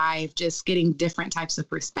in their life, just getting different types of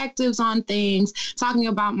perspectives on things, talking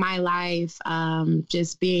about my life,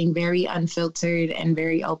 just being very unfiltered and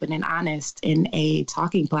very open and honest in a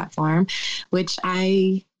talking platform, which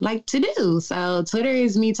I like to do. So Twitter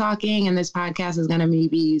is me talking, and this podcast is going to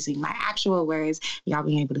be using my actual words, y'all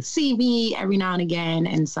being able to see me every now and again.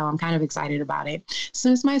 And so I'm kind of excited about it as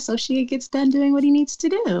soon as my associate gets done doing what he needs to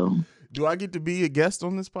do. Do I get to be a guest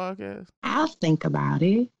on this podcast? I'll think about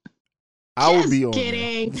it. I will be on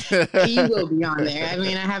kidding. There. You will be on there. I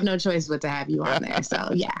mean, I have no choice but to have you on there. So,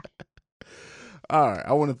 yeah. All right.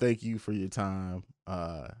 I want to thank you for your time,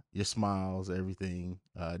 your smiles, everything.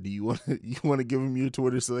 Do you want to give them your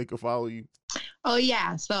Twitter so they can follow you? Oh,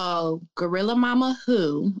 yeah. So Gorilla Mama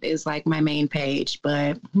Who is like my main page,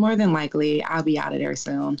 but more than likely I'll be out of there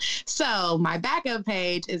soon. So my backup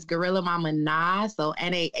page is Gorilla Mama Nah. So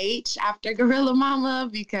NAH after Gorilla Mama,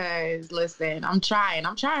 because listen, I'm trying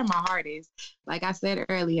my hardest. Like I said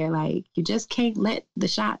earlier, like, you just can't let the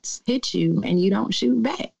shots hit you and you don't shoot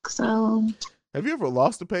back. So. Have you ever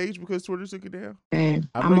lost a page because Twitter took it down?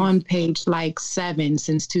 I'm on page like 7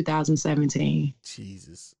 since 2017.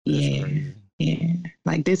 Jesus. Yeah. Crazy. Yeah.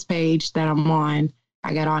 Like this page that I'm on,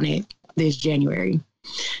 I got on it this January.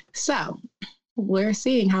 So we're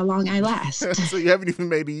seeing how long I last. So you haven't even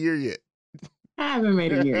made a year yet. I haven't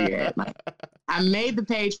made a year yet. Like, I made the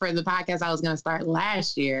page for the podcast I was going to start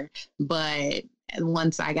last year, but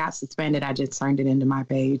once I got suspended, I just turned it into my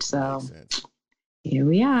page. So here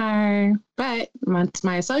we are. But once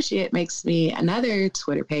my associate makes me another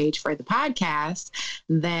Twitter page for the podcast,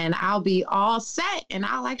 then I'll be all set and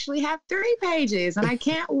I'll actually have 3 pages, and I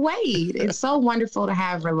can't wait. It's so wonderful to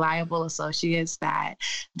have reliable associates that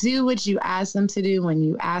do what you ask them to do when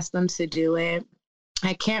you ask them to do it.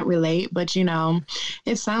 I can't relate, but you know,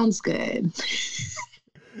 it sounds good.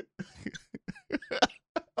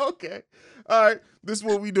 Okay. All right. This is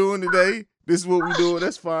what we doing today. This is what we doing.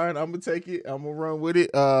 That's fine. I'm gonna take it. I'm gonna run with it.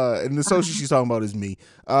 And the social she's talking about is me.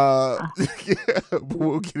 Yeah,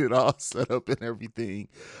 we'll get it all set up and everything.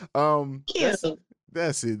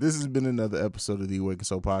 That's it. This has been another episode of the Awaken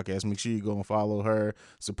Soul Podcast. Make sure you go and follow her,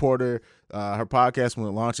 support her. Her podcast, when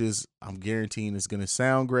it launches, I'm guaranteeing it's gonna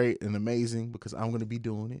sound great and amazing because I'm gonna be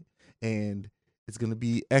doing it, and it's gonna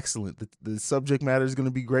be excellent. The subject matter is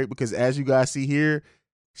gonna be great because, as you guys see here,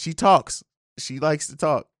 she talks. She likes to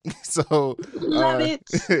talk. So Love it.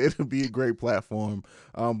 It'll be a great platform.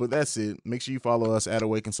 But that's it. Make sure you follow us at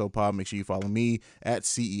Awaken So Pod. Make sure you follow me at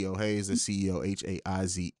CEO Hayes. That's CEO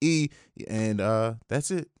Haize. And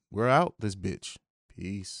that's it. We're out this bitch.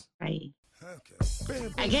 Peace. Right.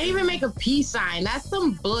 I can't even make a peace sign. That's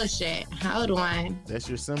some bullshit. Hold on. That's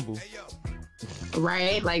your symbol.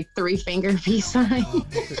 Right? Like 3-finger peace sign. You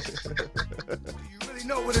really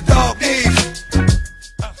know what a dog needs.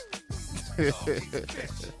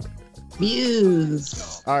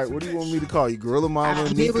 Views. All right, what do you want me to call you? Gorilla Mama,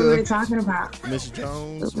 I Nika, what we were talking about. Miss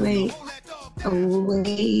Jones? Wait,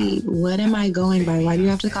 what am I going by? Why do you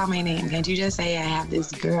have to call my name? Can't you just say I have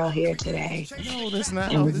this girl here today? No, that's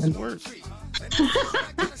not how this works.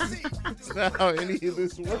 That's not how any of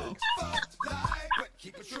this works.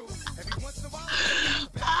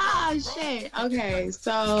 Ah, shit. Okay,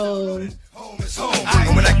 so.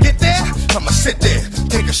 And when I get there, I'ma sit there,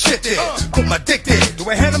 take a shit there, put my dick there. Do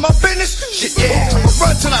I handle my business? Shit, yeah. I'ma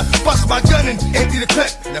run till I bust my gun and empty the clip.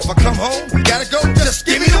 And if I come home, we gotta go, just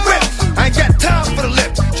give me the whip. I ain't got time for the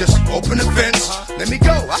lip, just open the fence. Let me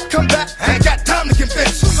go, I'll come back, I ain't got time to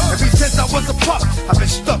convince. Ever since I was a pup, I've been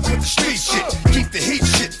stuck with the street shit. Keep the heat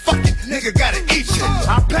shit, fuck it, nigga gotta eat shit.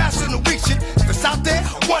 I'll pass on the weak shit, if it's out there,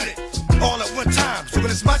 I want it. All at one time, so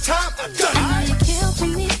when it's my time, I've done it. I know you kill for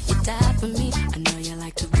me, you die for me. I know you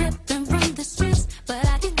like to rip and run the streets, but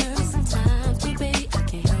I get nervous sometimes, but baby, I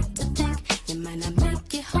can't help to think you might not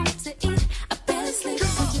make it home to eat. I barely sleep.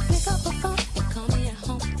 Would you pick up a phone and call me at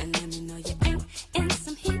home and let me know you ain't in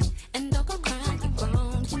some heat? And don't go crying, you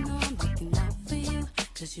grown. You know I'm looking out for you,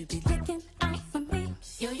 'cause you be looking out for me.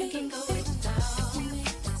 Yo, you can go with the dog. You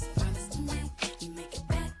make this promise to me, you make it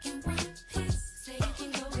back in one piece. Say you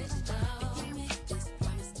can go with the dog. You make this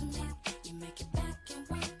promise to me, you make it back in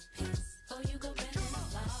one piece. Oh, you go better than the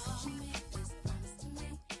law. You make this promise to me,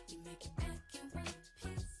 you make it back in one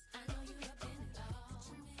piece. I know you love it all.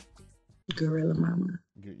 You make this. Gorilla Mama.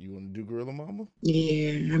 You want to do Gorilla Mama?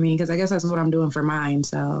 Yeah, I mean, because I guess that's what I'm doing for mine,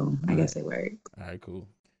 so I guess it works. All right, cool.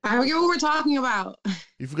 I forget what we're talking about.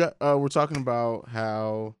 You forgot. We're talking about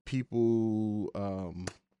how people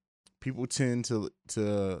tend to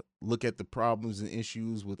look at the problems and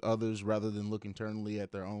issues with others rather than look internally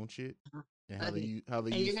at their own shit, and how they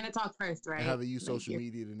And use, you're gonna talk first, right? and how they use Like social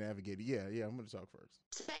media to navigate it. Yeah, I'm gonna talk first.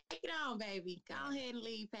 Take it on, baby. Go ahead and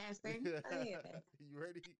lead, Pastor. Go ahead. You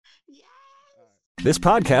ready? Yes. This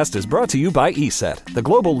podcast is brought to you by ESET, the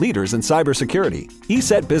global leaders in cybersecurity.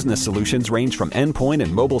 ESET business solutions range from endpoint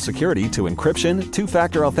and mobile security to encryption,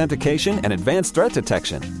 two-factor authentication, and advanced threat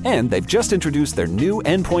detection. And they've just introduced their new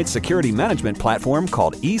endpoint security management platform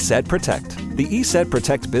called ESET Protect. The ESET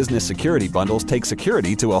Protect business security bundles take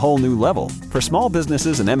security to a whole new level. For small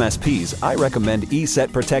businesses and MSPs, I recommend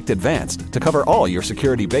ESET Protect Advanced to cover all your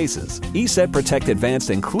security bases. ESET Protect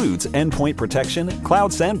Advanced includes endpoint protection,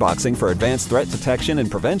 cloud sandboxing for advanced threat detection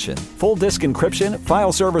and prevention, full disk encryption,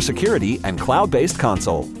 file server security, and cloud-based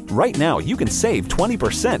console. Right now, you can save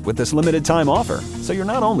 20% with this limited time offer. So you're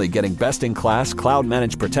not only getting best-in-class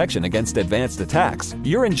cloud-managed protection against advanced attacks,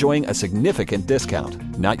 you're enjoying a significant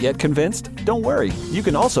discount. Not yet convinced? Don't worry. You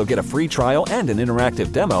can also get a free trial and an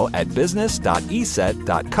interactive demo at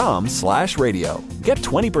business.eset.com/radio. Get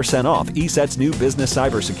 20% off ESET's new business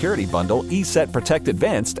cybersecurity bundle, ESET Protect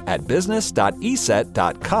Advanced, at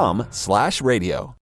business.eset.com/radio.